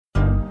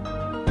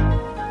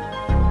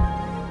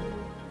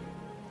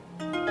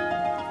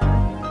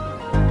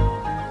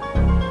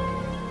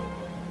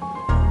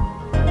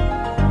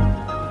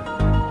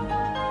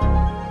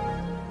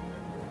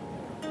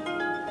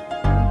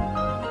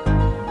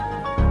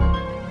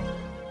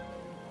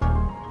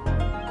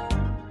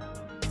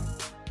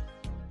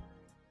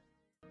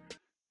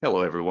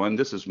Hello, everyone.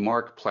 This is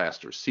Mark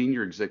Plaster,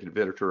 Senior Executive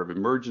Editor of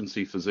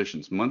Emergency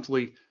Physicians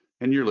Monthly,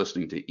 and you're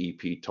listening to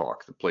EP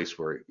Talk, the place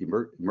where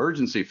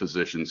emergency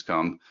physicians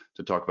come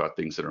to talk about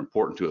things that are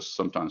important to us,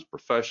 sometimes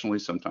professionally,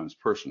 sometimes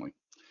personally.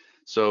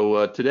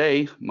 So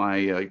today,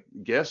 my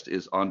guest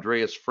is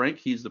Andreas Frank.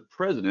 He's the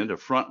president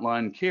of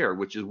Frontline Care,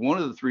 which is one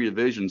of the three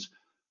divisions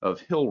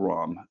of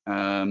Hillrom.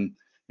 And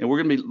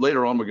we're going to be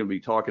later on. We're going to be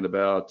talking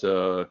about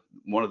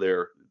one of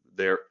their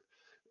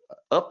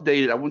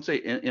updated, I wouldn't say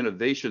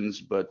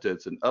innovations, but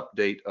it's an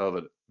update of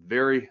a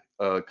very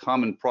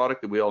common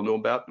product that we all know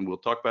about, and we'll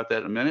talk about that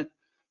in a minute.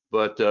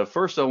 But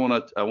first, I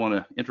want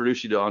to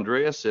introduce you to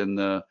Andreas and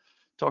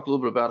talk a little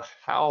bit about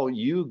how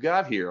you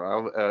got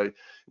here.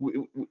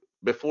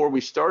 Before we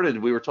started,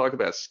 we were talking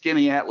about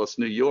Skinny Atlas,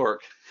 New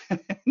York,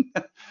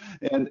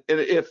 and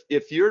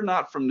if you're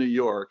not from New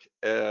York,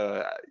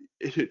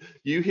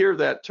 you hear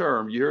that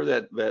term, you hear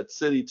that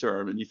city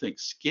term, and you think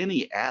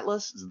Skinny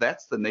Atlas?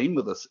 That's the name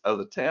of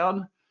the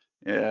town?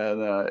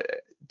 And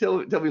tell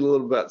me a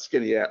little about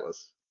Skinny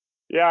Atlas.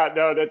 Yeah,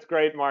 no, that's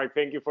great, Mark.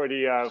 Thank you for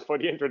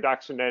the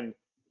introduction. And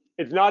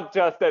it's not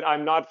just that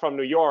I'm not from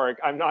New York.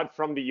 I'm not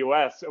from the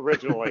U.S.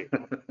 originally.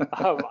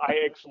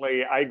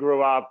 I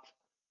grew up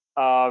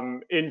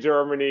in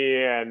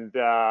Germany and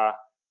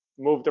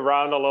moved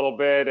around a little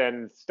bit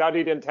and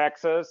studied in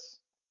Texas.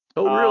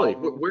 Oh, really?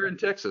 Where in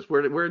Texas?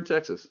 Where in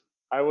Texas?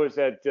 I was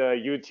at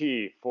UT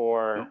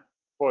for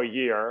a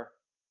year.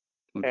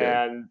 Okay.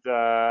 And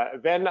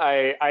then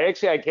I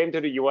came to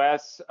the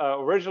U.S.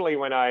 Originally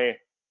when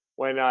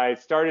I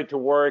started to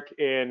work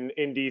in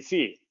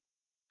DC.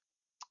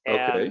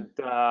 And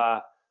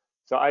okay.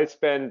 So I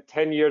spent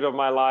 10 years of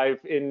my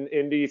life in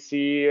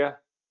DC.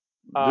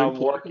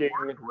 Working.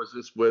 Was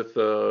this with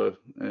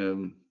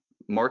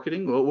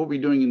marketing? What were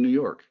you doing in New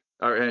York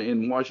or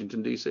in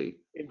Washington, D.C.?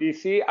 In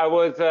DC,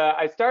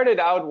 I started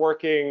out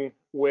working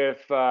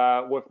with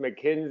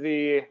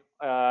McKinsey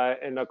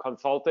in a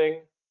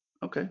consulting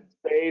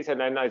space, and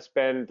then I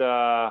spent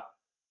a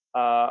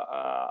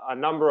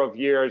number of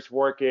years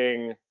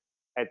working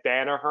at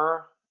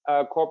Danaher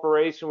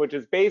Corporation, which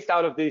is based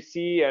out of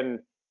DC, and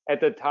at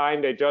the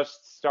time they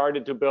just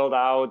started to build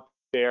out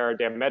their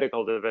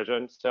medical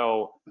division.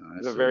 So it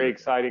was a very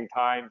exciting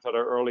time, sort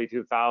of early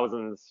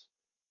 2000s.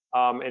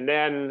 And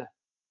then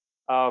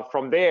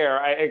from there,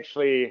 I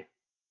actually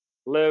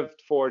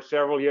lived for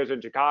several years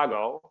in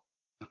Chicago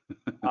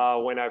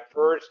when I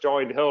first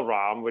joined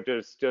Hillrom, which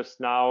is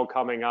just now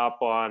coming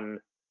up on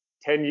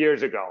 10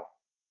 years ago.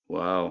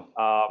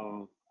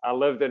 Wow. I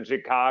lived in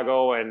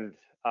Chicago, and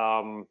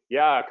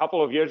a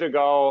couple of years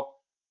ago,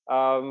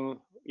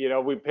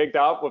 we picked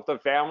up with the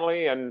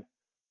family and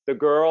the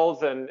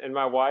girls and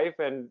my wife,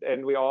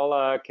 and we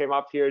all came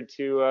up here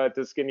to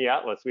Skinny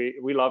Atlas.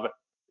 We love it.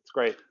 It's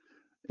great.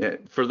 Yeah,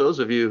 for those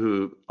of you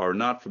who are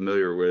not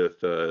familiar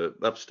with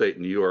upstate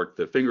New York,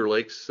 the Finger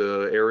Lakes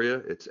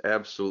area, it's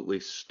absolutely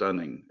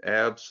stunning,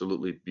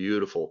 absolutely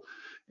beautiful.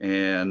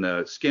 And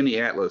Skinny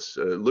Atlas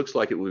looks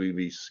like it would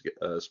be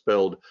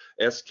spelled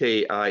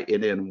Skinny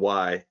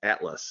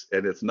Atlas,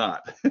 and it's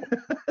not.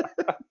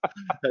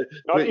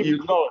 Not even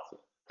close.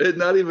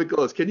 Not even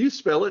close. Can you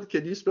spell it?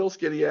 Can you spell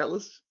Skinny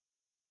Atlas?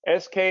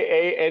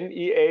 Skaneatles.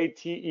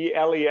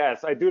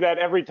 I do that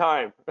every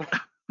time.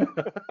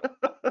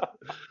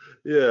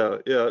 Yeah.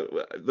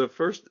 The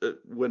first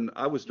when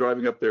I was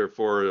driving up there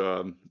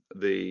for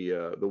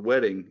the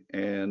wedding,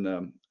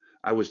 and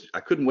I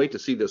couldn't wait to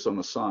see this on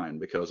the sign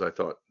because I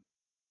thought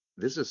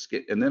this is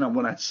skin. And then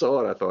when I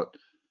saw it, I thought,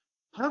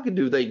 how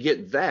do they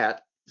get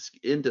that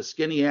into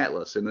Skinny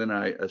Atlas? And then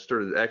I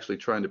started actually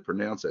trying to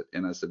pronounce it,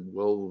 and I said,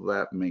 well,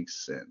 that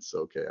makes sense.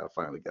 Okay, I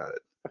finally got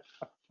it.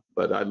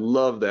 But I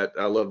love that.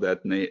 I love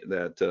that name,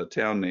 that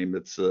town name.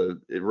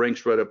 It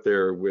ranks right up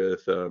there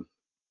with.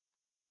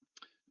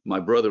 My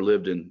brother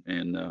lived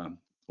in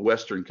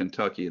Western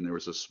Kentucky, and there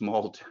was a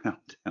small town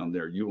down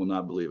there. You will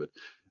not believe it.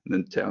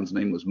 And the town's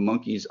name was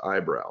Monkey's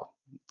Eyebrow.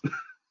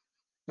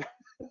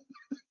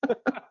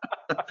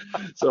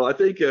 So I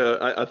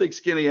think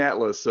Skinny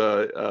Atlas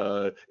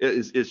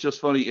is just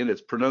funny in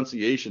its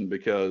pronunciation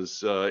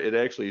because it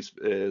actually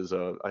is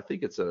I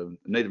think it's a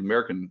Native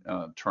American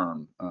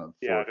term.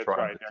 Yeah, that's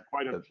right. There are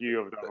quite a few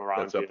of them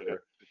around here. Exactly,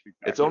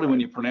 it's only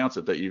when you pronounce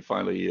it that you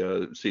finally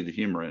see the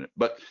humor in it.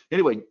 But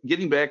anyway,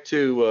 getting back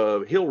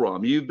to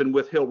Hillrom, you've been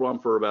with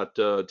Hillrom for about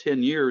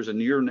 10 years, and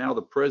you're now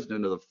the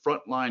president of the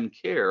Frontline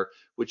Care,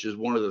 which is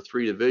one of the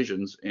three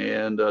divisions.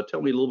 And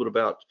tell me a little bit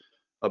about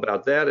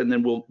that, and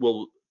then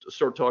we'll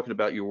start talking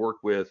about your work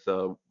with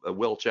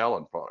Welch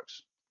Allen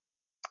products.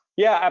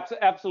 Yeah,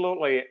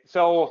 absolutely.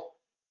 So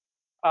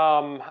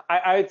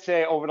I'd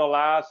say over the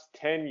last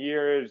 10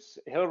 years,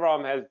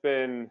 Hillrom has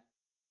been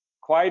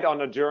quite on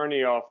a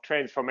journey of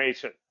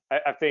transformation.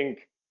 I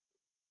think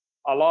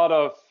a lot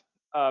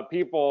of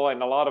people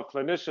and a lot of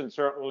clinicians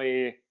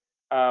certainly,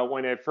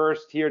 when they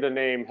first hear the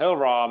name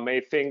Hillrom, may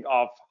think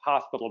of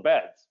hospital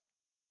beds.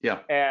 Yeah.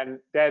 And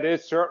that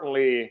is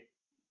certainly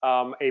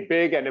a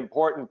big and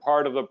important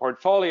part of the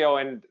portfolio.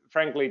 And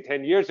frankly,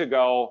 10 years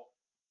ago,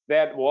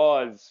 that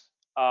was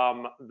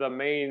the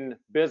main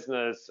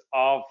business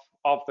of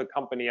the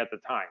company at the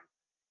time.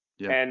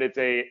 Yeah. And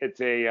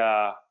it's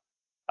a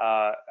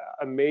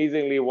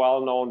amazingly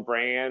well-known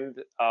brand.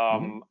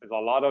 There's a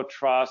lot of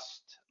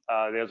trust.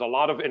 There's a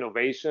lot of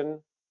innovation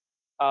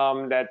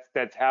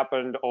that's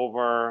happened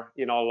over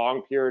a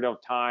long period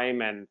of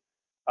time, and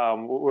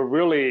we're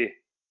really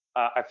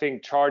I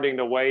think charting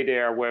the way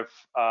there with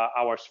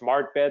our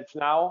smart beds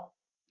now.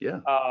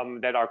 Yeah.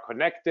 That are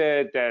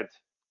connected, that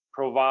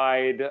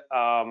provide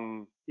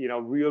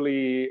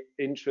really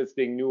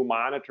interesting new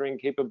monitoring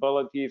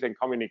capabilities and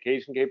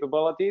communication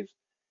capabilities.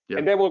 Yeah.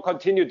 And that will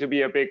continue to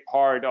be a big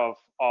part of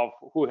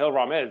who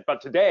Hillrom is.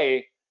 But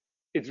today,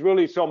 it's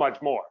really so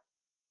much more.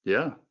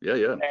 Yeah.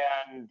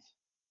 And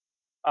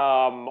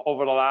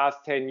over the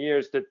last 10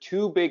 years, the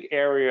two big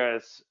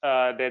areas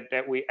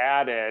that we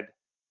added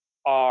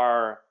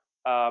are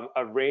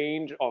a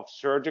range of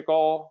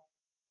surgical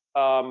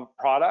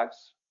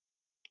products,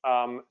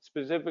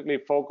 specifically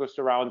focused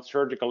around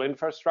surgical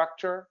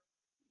infrastructure,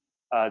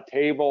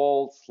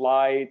 tables,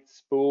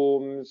 lights,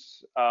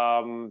 booms,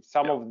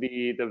 some of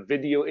the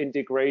video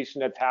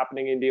integration that's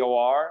happening in the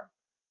OR.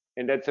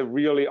 And that's a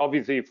really,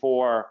 obviously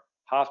for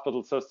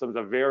hospital systems,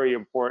 a very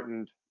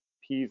important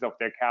piece of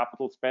their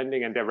capital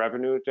spending and their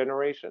revenue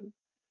generation.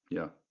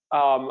 Yeah.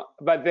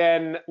 But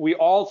then we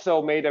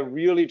also made a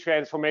really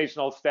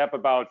transformational step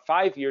about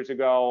 5 years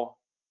ago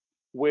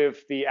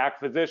with the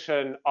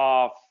acquisition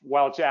of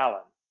Welch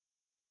Allen.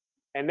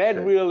 And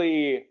that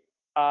really,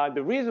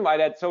 the reason why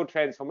that's so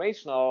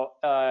transformational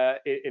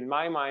in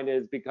my mind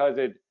is because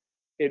it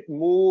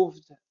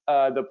moved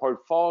the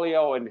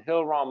portfolio and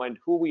Hillrom and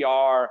who we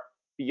are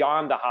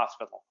beyond the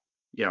hospital.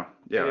 Yeah,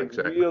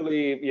 exactly. It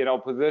really,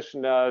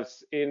 positioned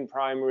us in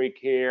primary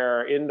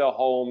care, in the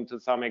home to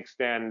some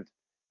extent,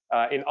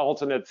 in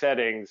alternate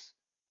settings,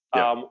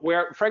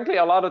 where frankly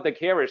a lot of the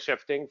care is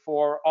shifting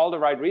for all the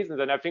right reasons.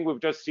 And I think we've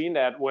just seen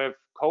that with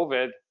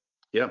COVID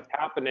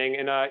happening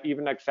in an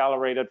even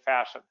accelerated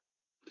fashion.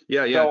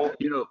 Yeah. So,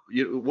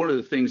 one of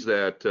the things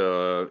that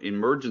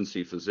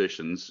emergency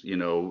physicians,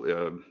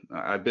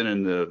 I've been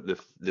in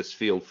this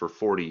field for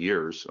 40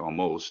 years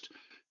almost,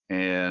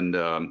 and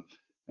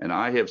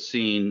I have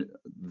seen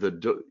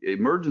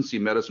emergency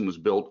medicine was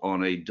built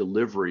on a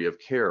delivery of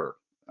care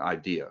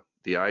idea.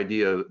 The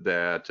idea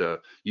that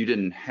you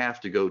didn't have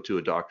to go to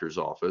a doctor's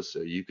office,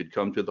 you could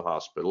come to the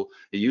hospital.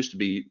 It used to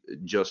be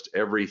just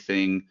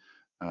everything,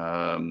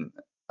 only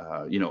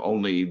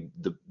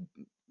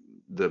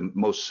the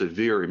most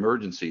severe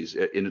emergencies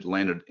in it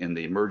landed in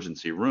the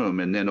emergency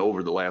room. And then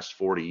over the last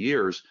 40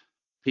 years,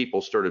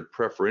 people started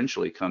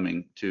preferentially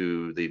coming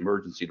to the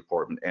emergency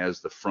department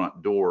as the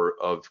front door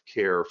of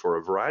care for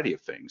a variety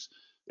of things.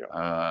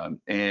 Yeah.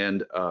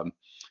 And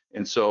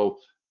so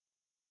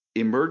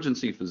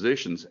emergency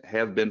physicians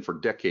have been for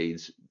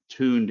decades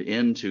tuned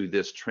into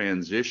this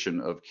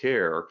transition of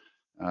care,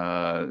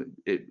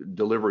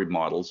 delivery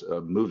models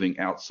moving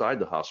outside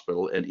the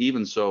hospital. And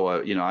even so,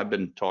 I've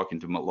been talking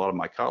to a lot of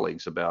my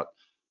colleagues about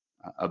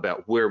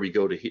where we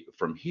go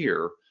from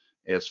here,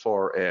 as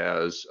far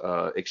as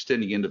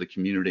extending into the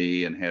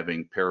community and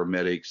having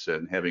paramedics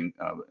and having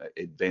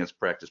advanced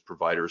practice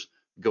providers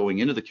going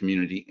into the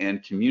community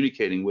and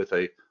communicating with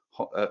a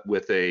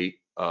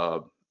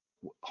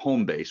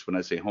home base. When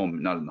I say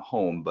home, not in the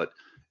home, but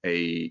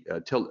a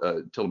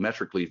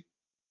telemetrically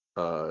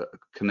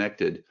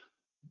connected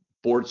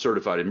board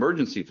certified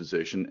emergency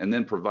physician, and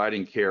then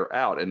providing care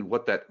out. And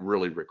what that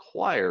really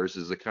requires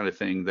is the kind of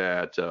thing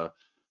that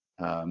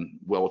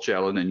Welch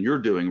Allen and you're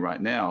doing right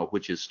now,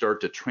 which is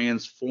start to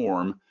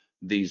transform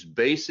these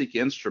basic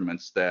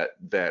instruments that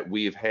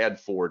we've had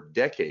for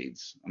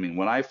decades. I mean,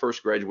 when I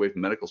first graduated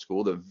from medical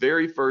school, the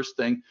very first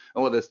thing,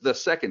 the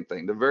second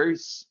thing, the very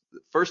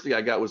first thing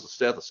I got was a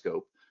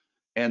stethoscope,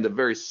 and the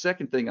very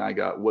second thing I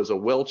got was a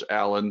Welch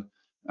Allen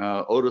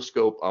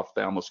otoscope,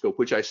 ophthalmoscope,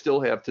 which I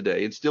still have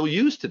today and still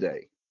use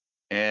today.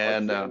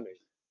 And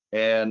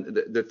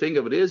the thing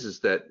of it is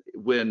that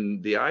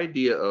when the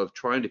idea of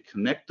trying to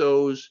connect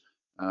those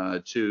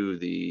to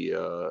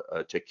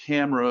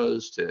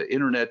cameras, to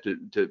internet,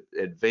 to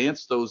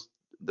advance those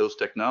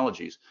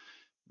technologies,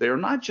 they're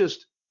not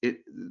just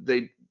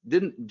they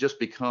didn't just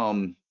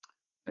become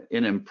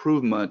an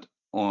improvement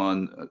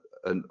on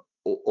an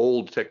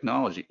old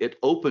technology. It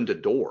opened a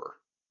door.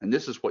 And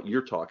this is what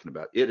you're talking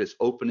about. It is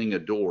opening a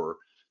door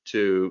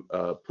to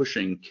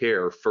pushing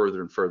care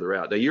further and further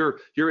out. Now you're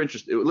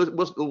interested.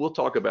 We'll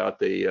talk about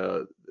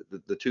the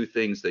two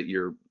things that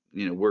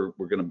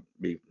we're going to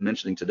be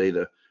mentioning today: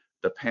 the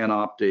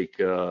Panoptic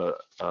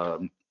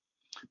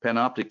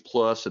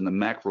Plus and the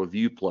Macro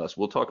View Plus.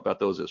 We'll talk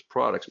about those as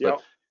products,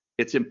 but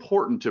it's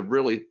important to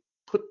really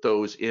put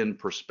those in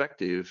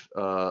perspective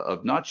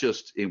of not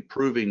just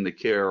improving the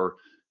care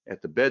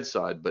at the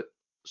bedside, but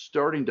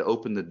starting to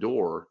open the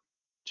door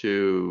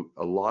to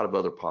a lot of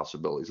other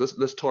possibilities.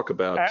 Let's talk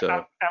about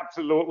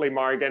absolutely,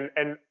 Mark,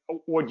 and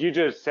what you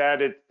just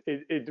said,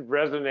 it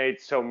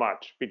resonates so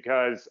much,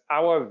 because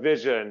our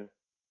vision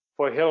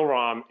for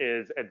Hillrom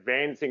is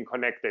advancing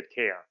connected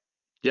care.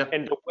 Yeah.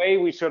 And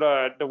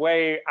the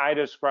way I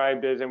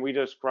described this, and we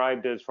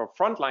described this for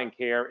Frontline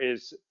Care,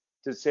 is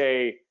to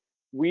say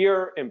we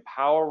are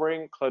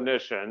empowering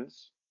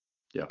clinicians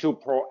to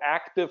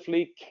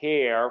proactively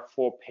care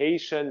for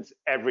patients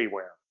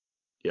everywhere.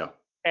 Yeah.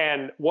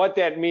 And what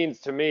that means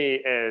to me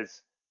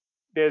is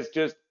there's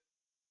just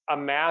a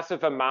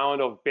massive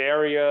amount of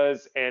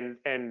barriers and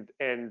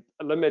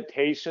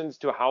limitations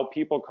to how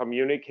people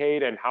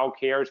communicate and how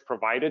care is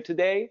provided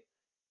today.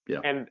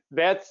 Yeah. And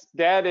that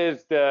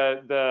is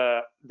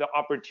the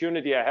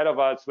opportunity ahead of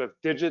us with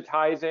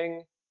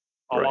digitizing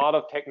a lot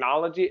of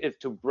technology, is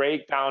to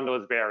break down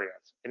those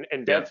barriers.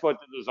 And that's what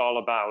this is all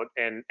about.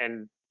 And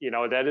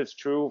that is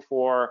true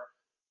for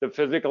the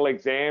physical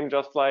exam,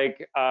 just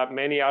like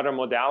many other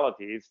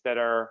modalities that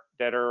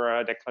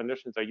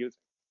clinicians are using.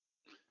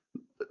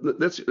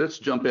 Let's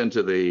jump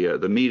into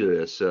the meat of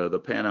this, the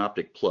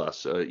PanOptic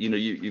Plus.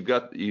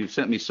 You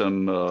sent me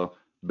some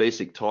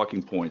basic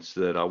talking points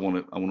that I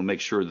want to make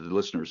sure that the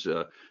listeners.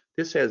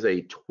 This has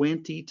a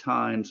 20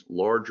 times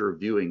larger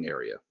viewing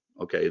area.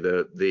 Okay,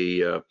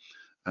 the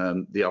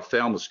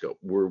ophthalmoscope.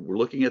 We're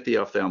looking at the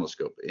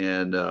ophthalmoscope,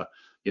 and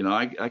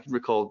I can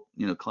recall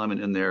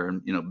climbing in there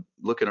and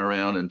looking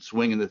around and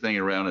swinging the thing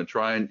around and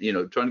trying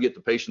to get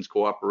the patient's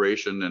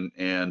cooperation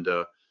and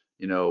to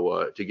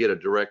get a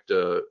direct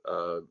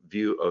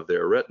view of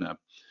their retina.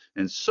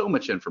 And so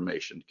much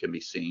information can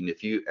be seen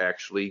if you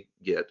actually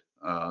get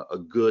a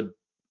good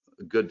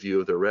view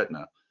of their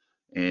retina.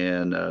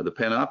 And the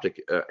PanOptic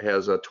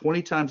has a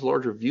 20 times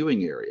larger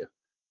viewing area.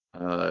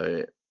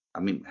 I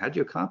mean, how do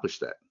you accomplish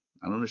that?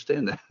 I don't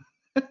understand that.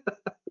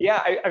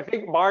 Yeah, I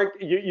think, Mark,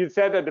 you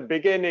said at the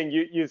beginning,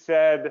 you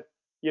said,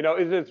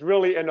 is this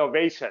really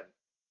innovation?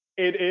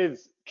 It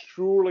is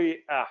truly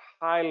a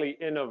highly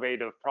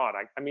innovative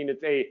product. I mean,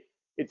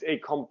 it's a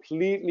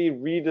completely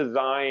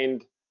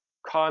redesigned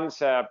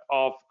concept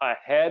of a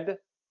head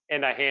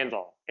and a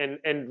handle.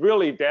 And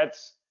really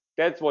that's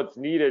what's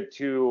needed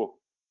to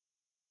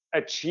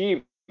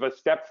achieve a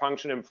step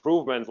function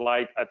improvement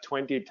like a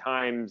 20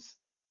 times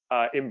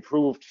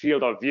improved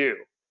field of view.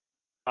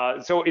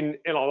 So in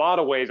a lot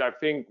of ways, I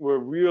think we're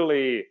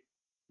really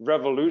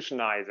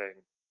revolutionizing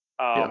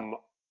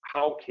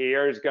how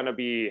care is going to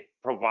be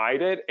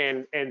provided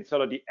and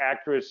sort of the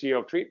accuracy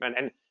of treatment.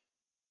 And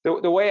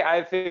the way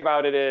I think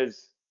about it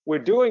is we're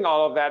doing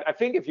all of that. I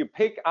think if you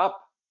pick up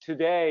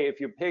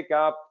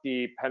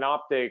the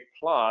PanOptic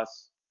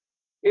Plus,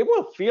 it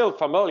will feel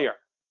familiar,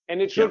 and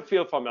it should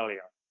feel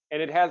familiar.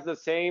 And it has the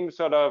same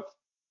sort of,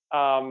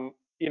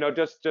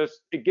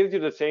 it gives you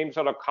the same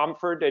sort of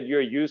comfort that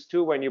you're used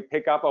to when you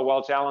pick up a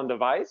Welch Allen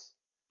device.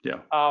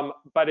 Yeah.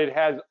 But it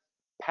has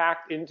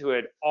packed into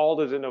it all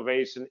this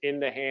innovation in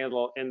the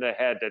handle, in the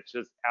head. That's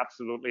just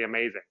absolutely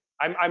amazing.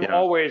 I'm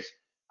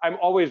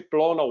always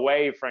blown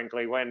away,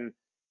 frankly, when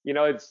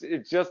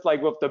it's just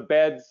like with the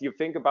beds. You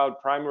think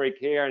about primary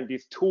care and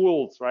these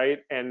tools, right?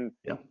 And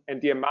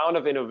the amount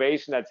of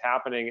innovation that's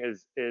happening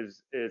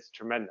is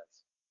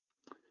tremendous.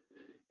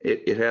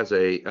 It has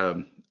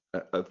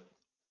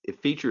it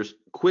features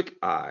quick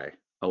eye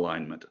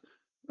alignment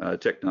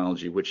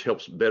technology, which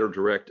helps better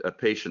direct a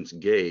patient's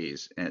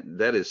gaze, and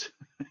that is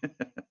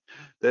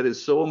that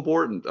is so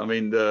important. I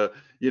mean,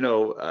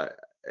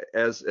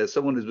 as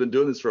someone who's been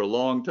doing this for a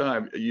long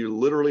time, you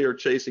literally are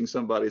chasing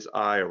somebody's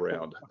eye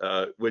around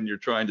when you're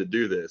trying to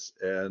do this.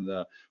 And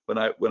when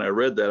I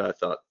read that, I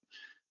thought,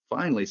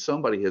 finally,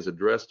 somebody has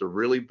addressed a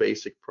really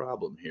basic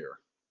problem here.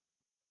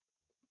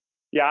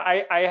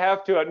 Yeah, I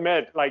have to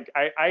admit, like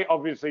I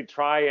obviously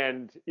try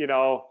and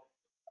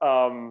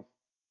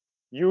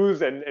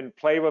use and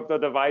play with the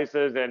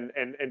devices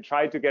and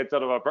try to get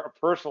sort of a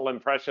personal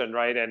impression,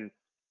 right?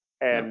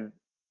 And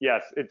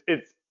yes,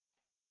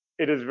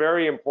 it is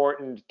very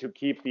important to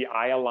keep the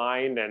eye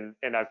aligned, and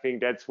I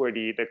think that's where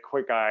the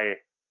quick eye,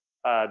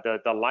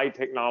 the light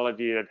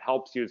technology that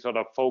helps you sort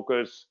of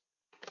focus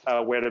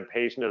where the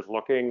patient is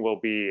looking will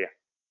be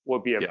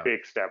a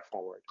big step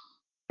forward.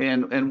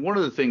 And one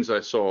of the things I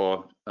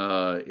saw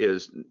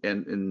is,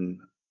 and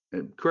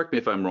correct me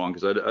if I'm wrong,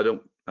 because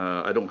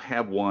I don't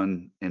have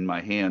one in my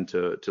hand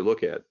to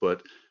look at,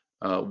 but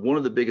one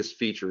of the biggest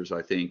features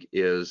I think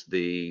is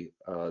the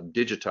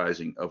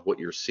digitizing of what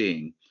you're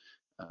seeing,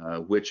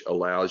 which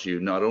allows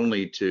you not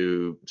only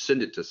to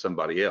send it to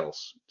somebody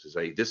else to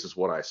say this is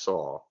what I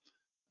saw,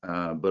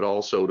 but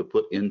also to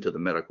put into the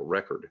medical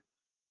record,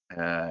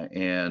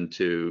 and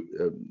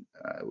to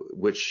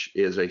which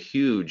is a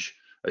huge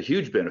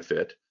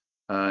benefit,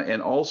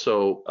 and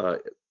also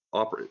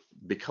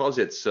because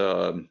it's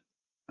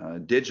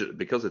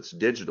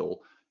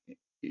digital,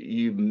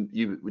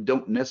 you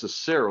don't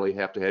necessarily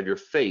have to have your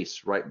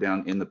face right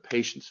down in the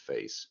patient's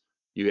face.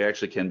 You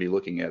actually can be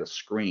looking at a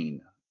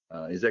screen.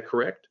 Is that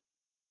correct?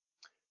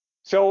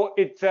 So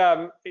it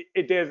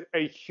is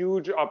a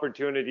huge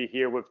opportunity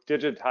here with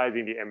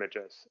digitizing the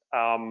images.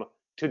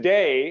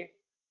 Today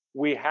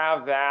we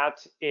have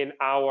that in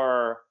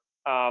our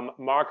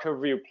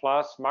MarkerView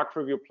Plus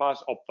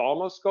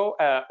ophthalmoscope,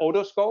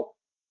 otoscope.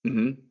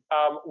 Mm-hmm.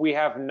 We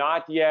have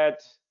not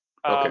yet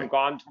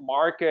gone to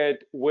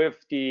market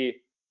with the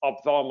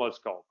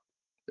ophthalmoscope.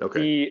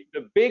 Okay.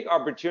 The big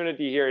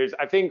opportunity here is,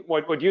 I think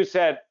what you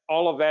said,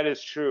 all of that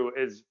is true,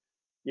 is,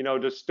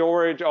 the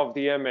storage of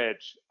the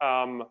image,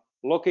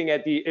 looking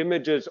at the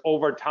images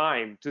over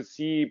time to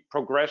see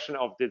progression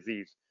of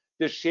disease,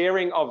 the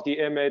sharing of the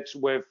image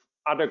with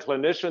other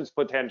clinicians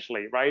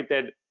potentially, right?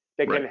 That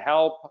can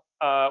help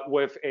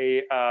with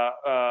a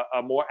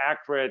more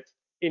accurate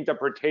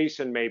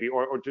interpretation maybe,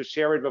 or to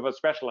share it with a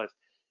specialist.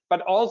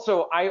 But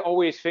also, I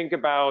always think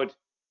about,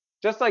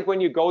 just like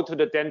when you go to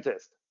the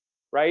dentist,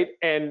 right?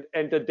 And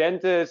the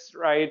dentist,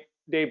 right?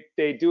 They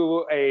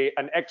do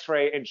an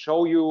X-ray and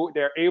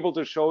they're able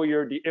to show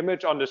you the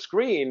image on the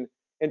screen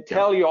and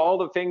tell you all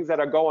the things that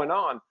are going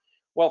on.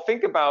 Well,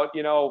 think about,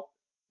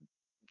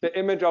 the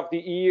image of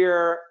the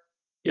ear,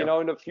 in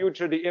the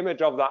future, the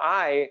image of the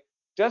eye,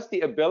 just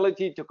the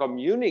ability to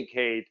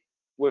communicate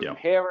with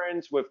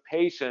parents, with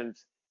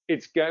patients,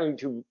 it's going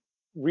to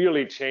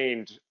really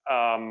change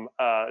the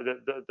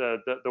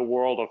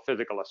world of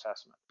physical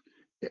assessment.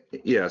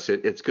 Yes,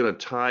 it's going to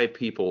tie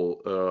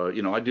people.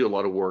 I do a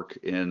lot of work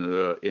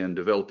in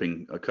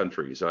developing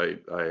countries. I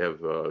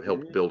have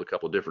helped build a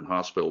couple of different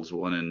hospitals,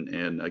 one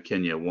in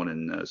Kenya, one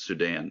in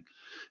Sudan,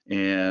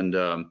 and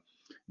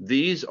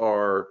these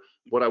are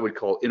what I would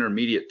call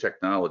intermediate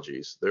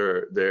technologies.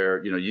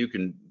 They're you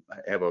can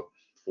have a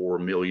 $4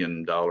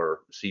 million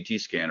CT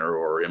scanner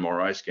or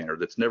MRI scanner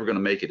that's never going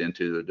to make it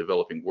into the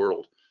developing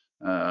world,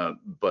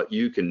 but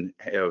you can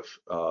have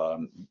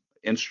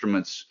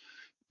instruments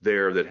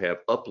there that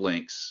have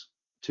uplinks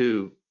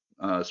to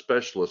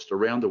specialists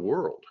around the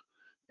world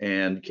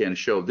and can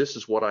show this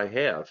is what I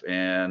have.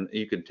 And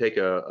you can take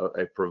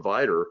a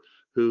provider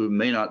who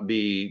may not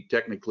be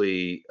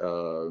technically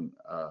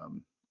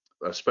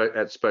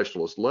at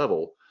specialist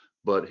level,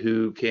 but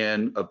who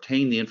can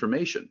obtain the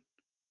information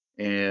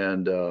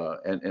and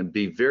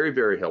be very,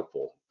 very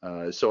helpful.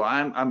 So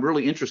I'm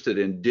really interested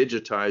in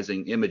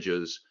digitizing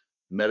images,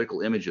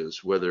 medical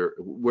images,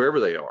 wherever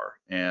they are.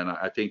 And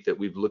I think that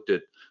we've looked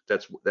at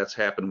that's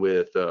happened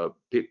with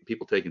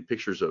people taking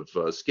pictures of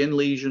skin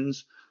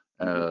lesions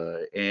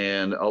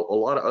and a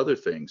lot of other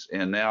things.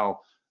 And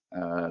now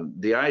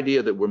the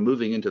idea that we're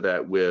moving into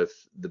that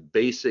with the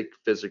basic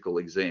physical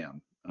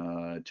exam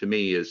to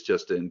me is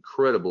just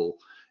incredible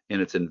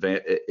in its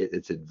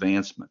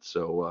advancement.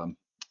 So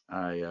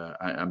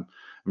I'm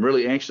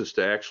really anxious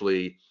to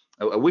actually.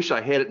 I wish I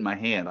had it in my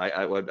hand.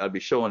 I'd be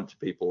showing it to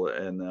people,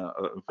 and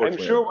I'm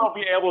sure we'll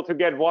be able to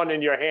get one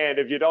in your hand.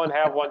 If you don't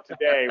have one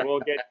today,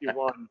 we'll get you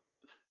one.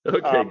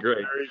 Okay, great.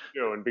 Very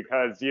soon,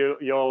 because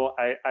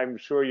I'm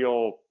sure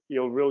you'll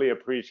really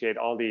appreciate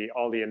all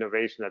the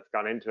innovation that's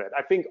gone into it.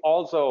 I think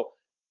also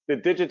the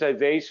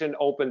digitization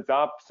opens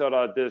up sort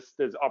of this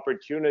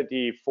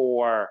opportunity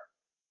for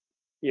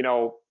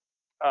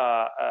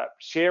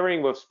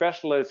sharing with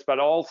specialists, but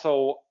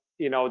also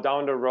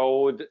down the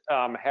road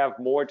have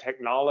more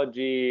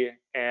technology,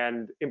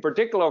 and in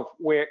particular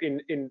where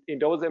in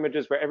those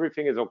images where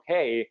everything is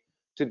okay,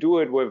 to do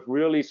it with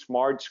really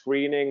smart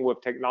screening, with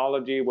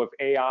technology, with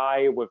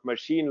AI, with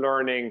machine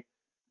learning.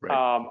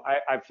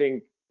 I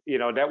think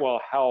that will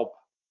help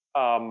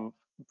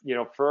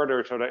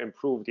further sort of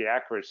improve the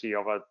accuracy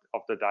of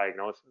the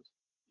diagnosis.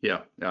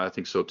 Yeah, I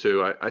think so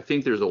too. I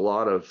think there's a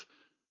lot of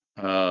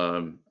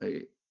time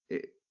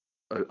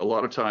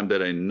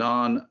that a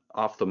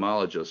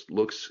non-ophthalmologist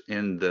looks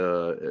in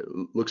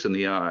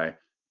the eye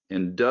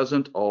and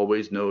doesn't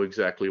always know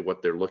exactly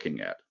what they're looking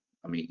at.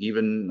 I mean,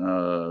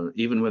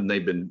 even when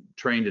they've been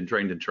trained,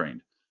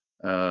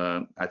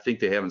 I think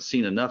they haven't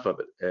seen enough of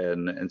it.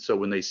 And so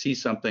when they see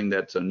something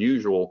that's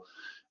unusual,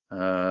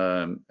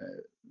 they're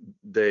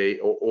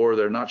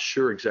not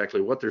sure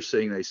exactly what they're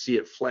seeing. They see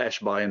it flash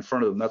by in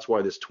front of them. That's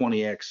why this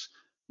 20x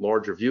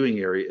larger viewing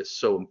area is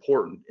so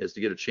important, is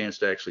to get a chance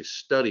to actually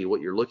study what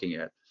you're looking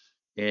at.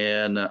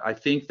 And I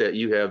think that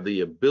you have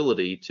the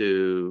ability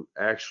to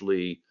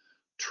actually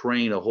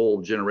train a whole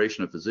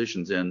generation of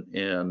physicians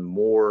in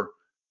more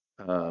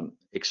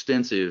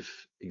extensive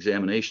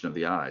examination of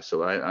the eye.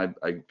 So I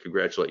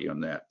congratulate you on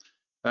that.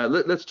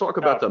 Let's talk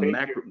about the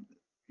macro.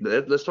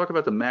 Let's talk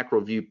about the Macro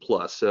View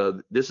Plus.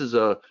 This is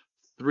a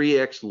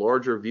 3x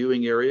larger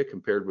viewing area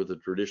compared with the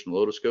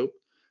traditional otoscope.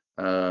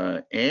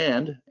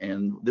 And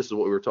this is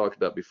what we were talking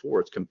about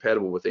before. It's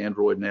compatible with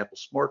Android and Apple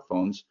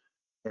smartphones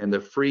and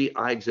the free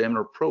Eye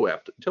Examiner Pro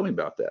app. Tell me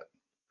about that.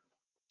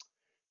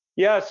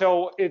 Yeah,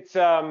 so it's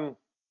the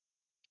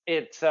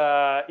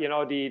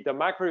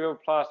Macro View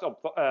Plus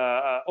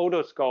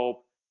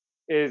otoscope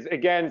is,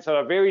 again,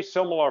 sort of very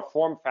similar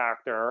form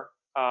factor,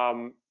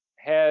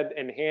 head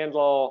and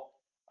handle,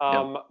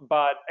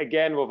 but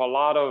again with a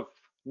lot of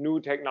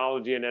new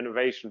technology and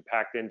innovation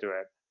packed into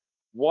it.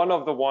 One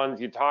of the ones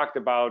you talked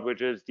about,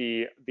 which is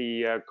the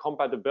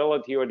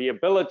compatibility or the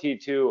ability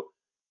to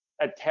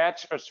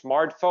attach a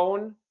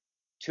smartphone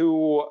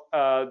to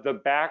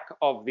the back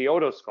of the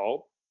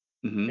otoscope.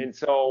 And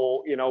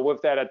so,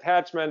 with that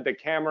attachment, the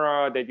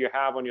camera that you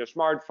have on your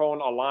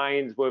smartphone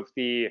aligns with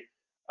the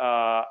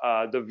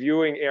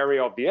viewing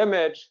area of the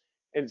image.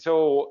 And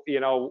so,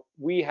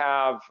 we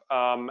have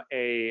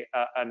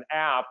an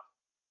app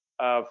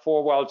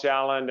for Welch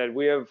Allen that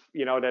we have,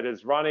 that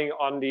is running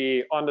on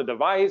the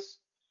device,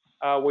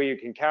 where you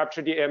can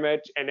capture the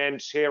image and then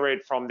share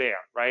it from there,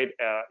 right?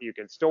 You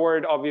can store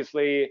it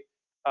obviously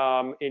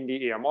in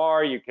the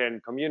EMR. You can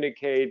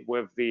communicate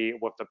with the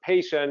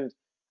patient,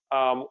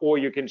 or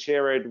you can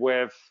share it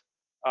with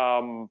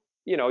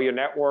your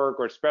network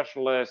or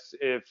specialists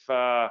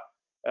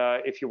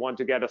if you want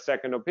to get a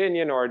second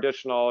opinion or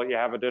you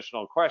have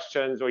additional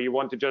questions, or you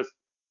want to just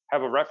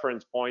have a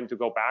reference point to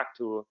go back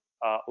to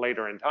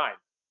later in time.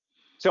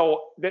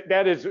 So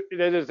that is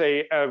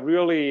a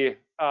really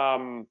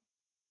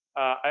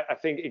I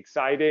think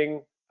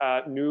exciting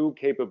new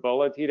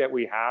capability that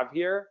we have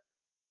here,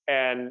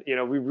 and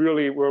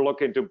we're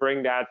looking to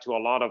bring that to a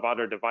lot of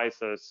other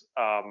devices,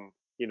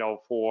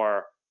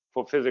 for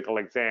physical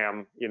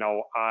exam,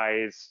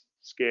 eyes,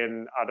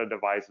 skin, other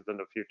devices in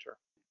the future.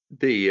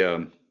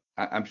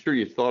 I'm sure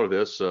you thought of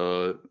this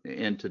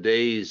in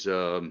today's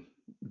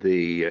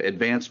the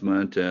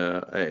advancement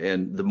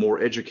and the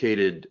more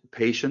educated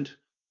patient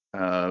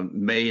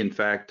may, in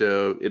fact,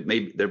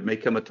 there may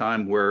come a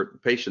time where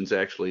patients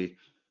actually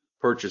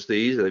purchase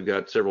these. They've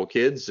got several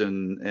kids,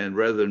 and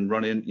rather than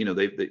run in,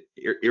 the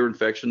ear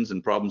infections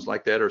and problems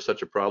like that are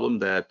such a problem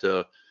that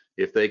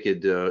if they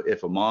could,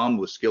 if a mom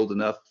was skilled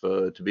enough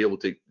to be able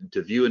to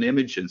view an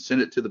image and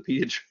send it to the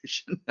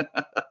pediatrician,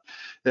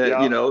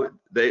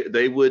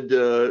 they would.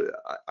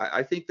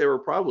 I think there were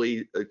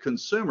probably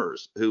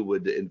consumers who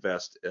would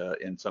invest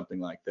in something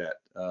like that.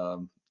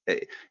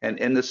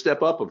 And the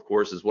step up, of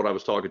course, is what I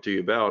was talking to you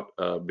about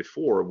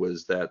before,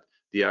 was that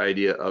the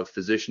idea of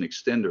physician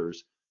extenders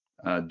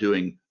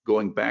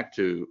going back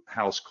to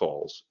house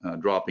calls,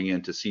 dropping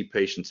in to see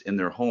patients in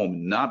their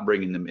home, not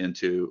bringing them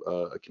into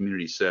a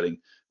community setting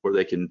where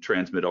they can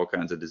transmit all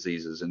kinds of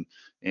diseases,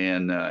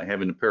 and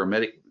having a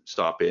paramedic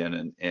stop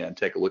in and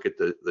take a look at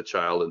the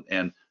child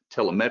and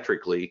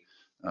telemetrically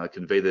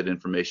convey that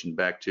information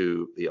back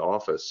to the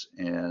office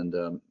and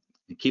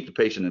keep the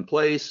patient in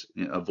place,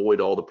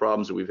 avoid all the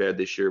problems that we've had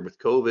this year with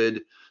COVID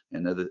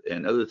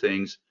and other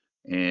things,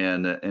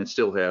 and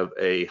still have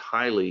a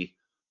highly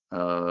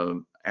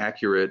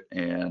accurate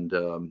and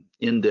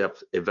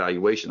in-depth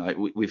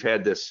evaluation. We've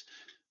had this.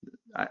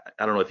 I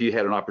don't know if you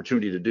had an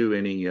opportunity to do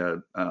any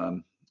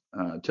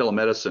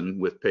telemedicine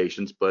with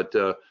patients, but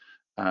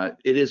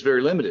it is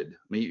very limited.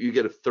 I mean, you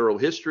get a thorough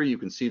history, you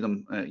can see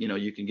them,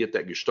 you can get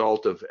that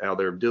gestalt of how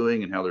they're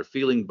doing and how they're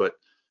feeling, but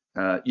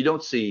you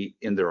don't see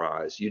in their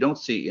eyes, you don't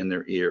see in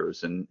their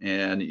ears, and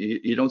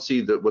you don't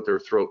see what their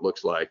throat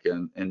looks like,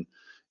 and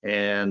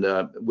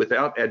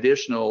without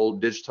additional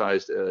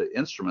digitized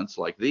instruments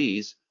like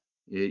these,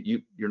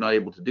 you're not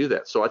able to do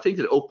that. So I think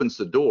it opens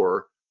the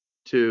door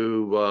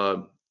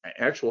to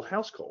actual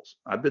house calls.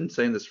 I've been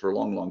saying this for a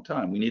long, long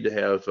time. We need to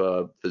have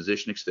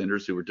physician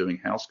extenders who are doing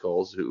house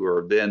calls, who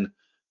are then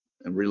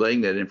relaying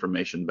that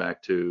information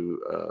back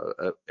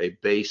to a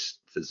base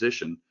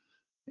physician,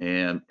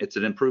 and it's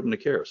an improvement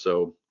of care.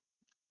 So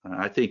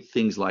I think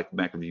things like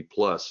MacroView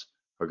Plus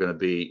are going to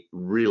be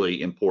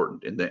really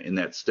important in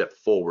that step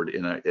forward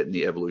in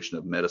the evolution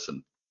of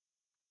medicine.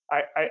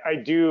 I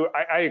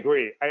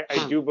agree.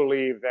 I do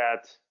believe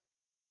that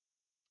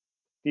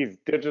these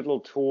digital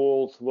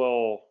tools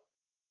will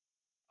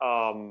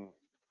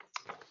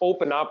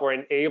open up or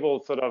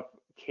enable sort of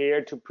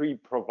care to be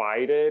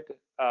provided,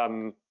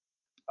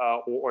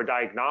 or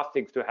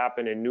diagnostics to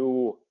happen in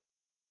new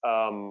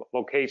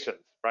locations,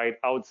 right?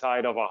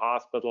 Outside of a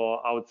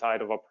hospital,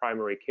 outside of a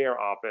primary care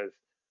office.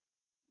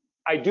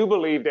 I do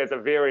believe there's a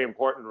very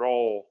important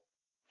role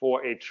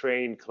for a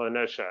trained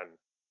clinician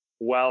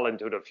well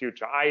into the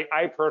future.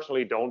 I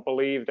personally don't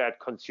believe that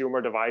consumer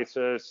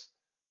devices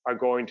are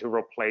going to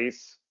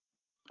replace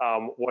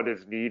what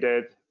is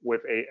needed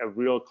with a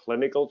real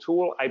clinical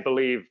tool. I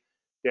believe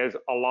there's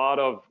a lot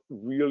of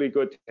really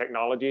good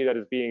technology that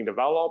is being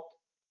developed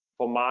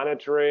for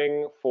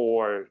monitoring,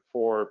 for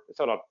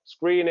sort of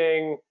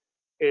screening.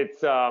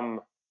 It's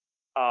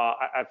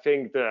I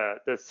think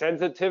the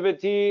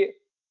sensitivity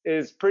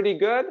is pretty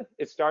good.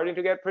 It's starting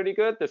to get pretty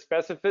good. The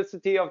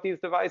specificity of these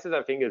devices,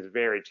 I think, is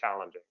very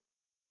challenging.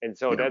 And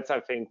so that's,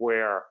 I think,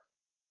 where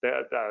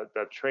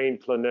the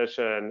trained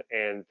clinician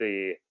and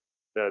the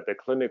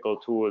clinical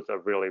tools are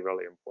really,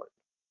 really important.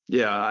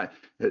 Yeah,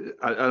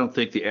 I don't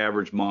think the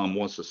average mom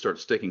wants to start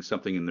sticking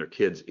something in their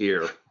kid's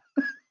ear.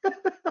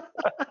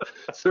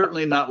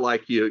 Certainly not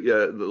like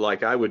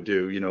like I would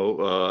do.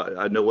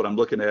 I know what I'm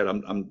looking at.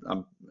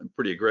 I'm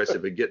pretty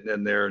aggressive at getting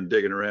in there and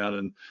digging around,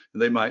 and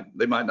they might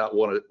not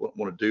want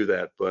to do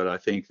that. But I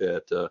think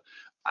that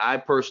I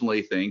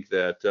personally think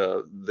that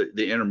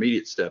the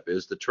intermediate step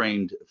is the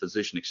trained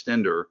physician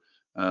extender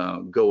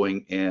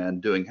going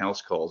and doing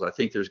house calls. I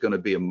think there's going to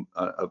be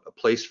a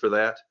place for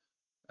that.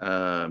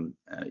 And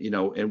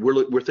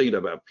we're thinking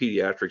about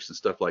pediatrics and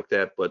stuff like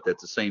that, but at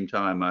the same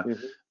time,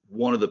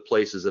 one of the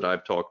places that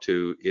I've talked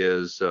to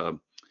is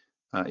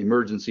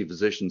emergency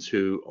physicians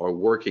who are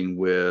working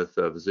with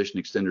physician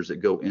extenders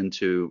that go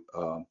into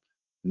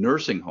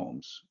nursing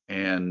homes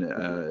and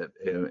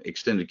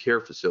extended care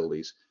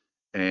facilities,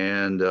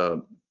 and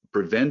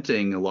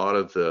preventing a lot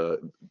of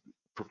the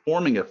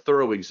performing a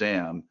thorough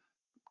exam,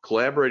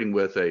 collaborating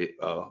with a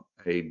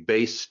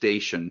base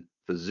station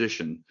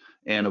physician,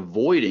 and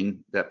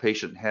avoiding that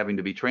patient having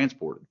to be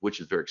transported, which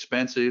is very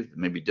expensive,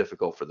 may be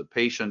difficult for the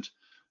patient.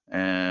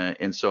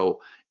 And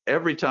so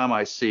every time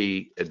I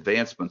see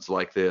advancements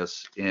like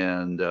this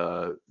in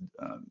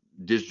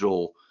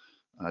digital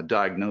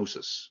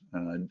diagnosis,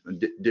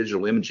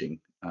 digital imaging,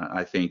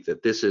 I think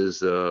that this is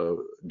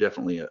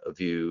definitely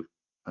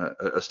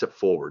a step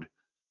forward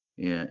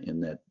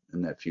in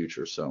that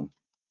future. So,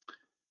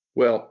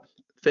 well,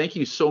 thank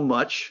you so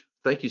much.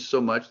 Thank you so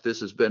much. This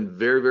has been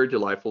very, very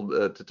delightful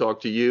to talk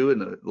to you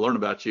and learn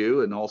about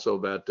you, and also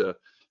about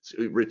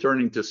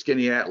returning to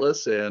Skinny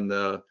Atlas and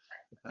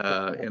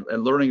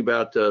learning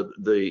about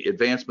the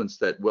advancements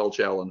that Welch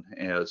Allen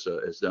has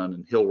done,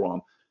 and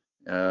Hillrom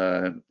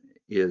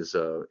is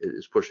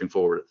pushing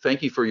forward.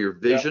 Thank you for your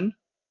vision.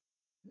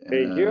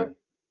 Thank you.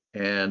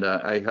 And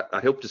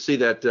I hope to see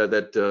that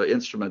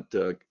instrument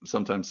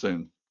sometime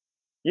soon.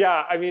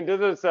 Yeah, I mean,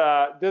 there's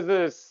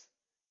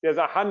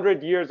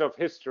 100 years of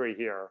history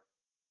here,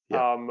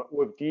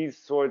 with these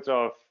sorts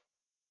of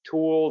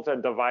tools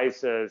and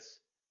devices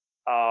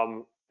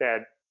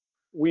that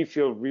we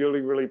feel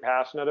really, really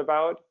passionate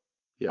about.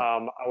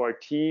 Yeah. Our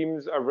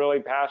teams are really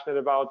passionate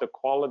about the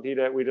quality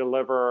that we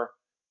deliver,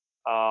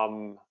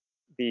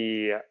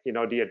 the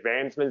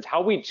advancements,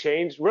 how we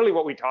change. Really,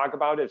 what we talk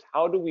about is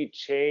how do we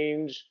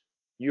change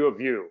your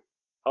view?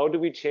 How do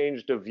we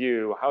change the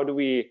view? How do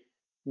we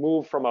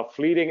move from a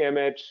fleeting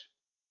image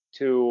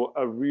to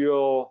a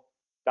real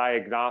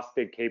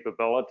diagnostic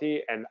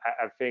capability? And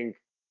I think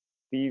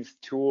these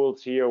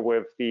tools here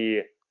with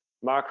the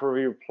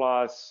MacroView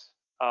Plus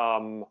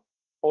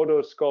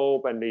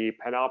otoscope and the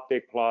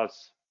Panoptic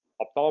Plus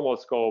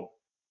ophthalmoscope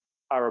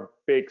are a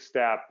big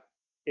step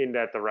in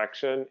that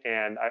direction,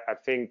 and I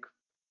think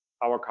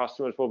our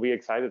customers will be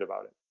excited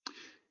about it.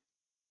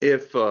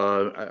 If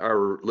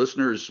our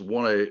listeners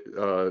want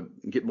to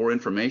get more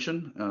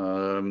information,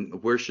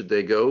 where should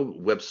they go?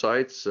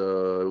 Websites?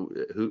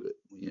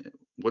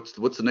 What's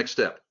the next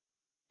step?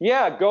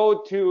 Yeah,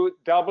 go to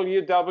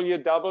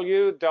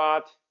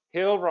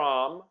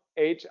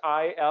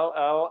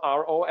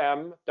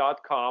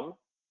www.hillrom.com,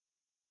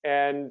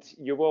 and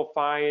you will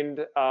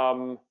find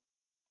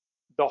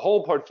the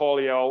whole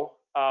portfolio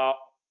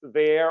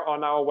there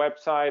on our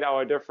website,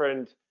 our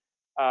different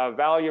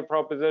value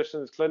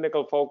propositions,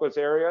 clinical focus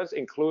areas,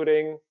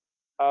 including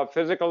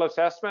physical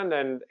assessment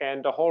and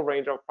the whole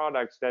range of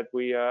products that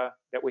we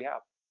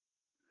have.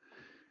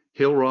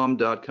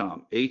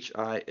 Hillrom.com,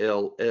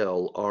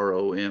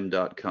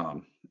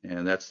 HILLROM.com,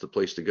 and that's the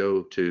place to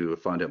go to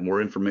find out more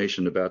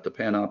information about the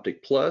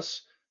Panoptic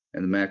Plus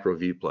and the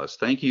MacroView Plus.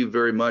 Thank you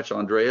very much,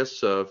 Andreas,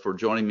 for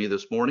joining me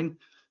this morning,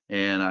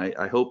 and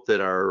I hope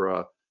that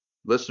our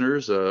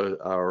listeners,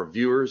 our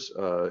viewers,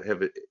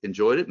 have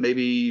enjoyed it.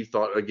 Maybe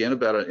thought again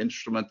about an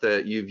instrument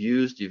that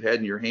you've had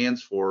in your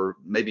hands for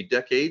maybe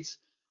decades,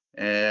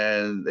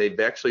 and they've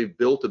actually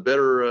built a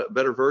better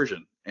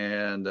version,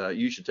 and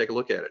you should take a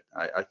look at it.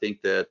 I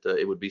think that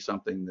it would be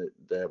something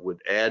that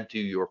would add to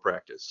your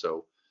practice.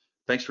 So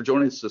thanks for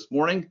joining us this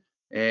morning,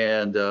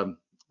 and I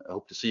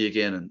hope to see you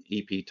again in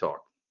EP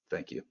Talk.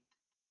 Thank you.